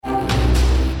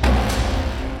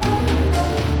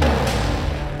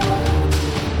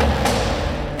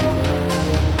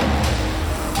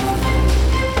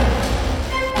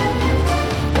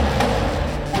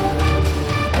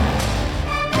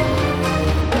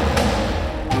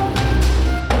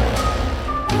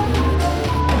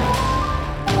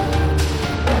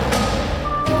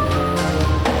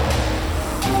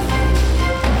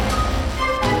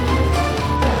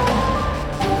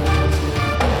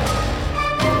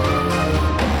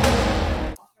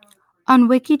On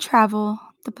Wiki Travel,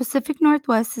 the Pacific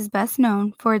Northwest is best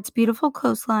known for its beautiful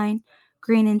coastline,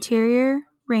 green interior,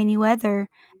 rainy weather,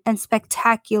 and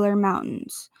spectacular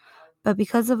mountains. But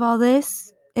because of all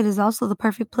this, it is also the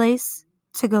perfect place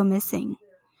to go missing.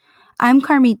 I'm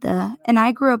Carmita, and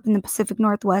I grew up in the Pacific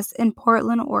Northwest in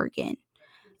Portland, Oregon.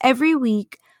 Every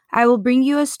week, I will bring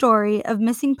you a story of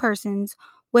missing persons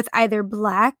with either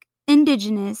Black,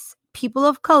 Indigenous, people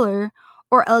of color,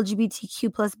 or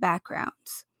LGBTQ plus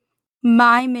backgrounds.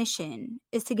 My mission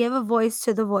is to give a voice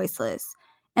to the voiceless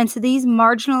and to these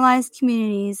marginalized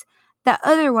communities that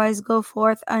otherwise go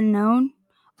forth unknown,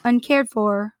 uncared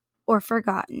for, or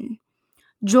forgotten.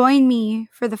 Join me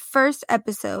for the first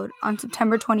episode on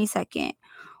September 22nd,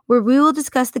 where we will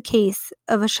discuss the case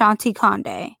of Ashanti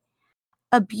Conde,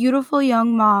 a beautiful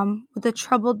young mom with a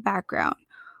troubled background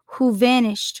who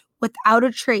vanished without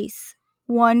a trace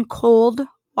one cold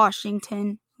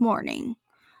Washington morning.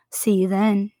 See you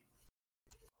then.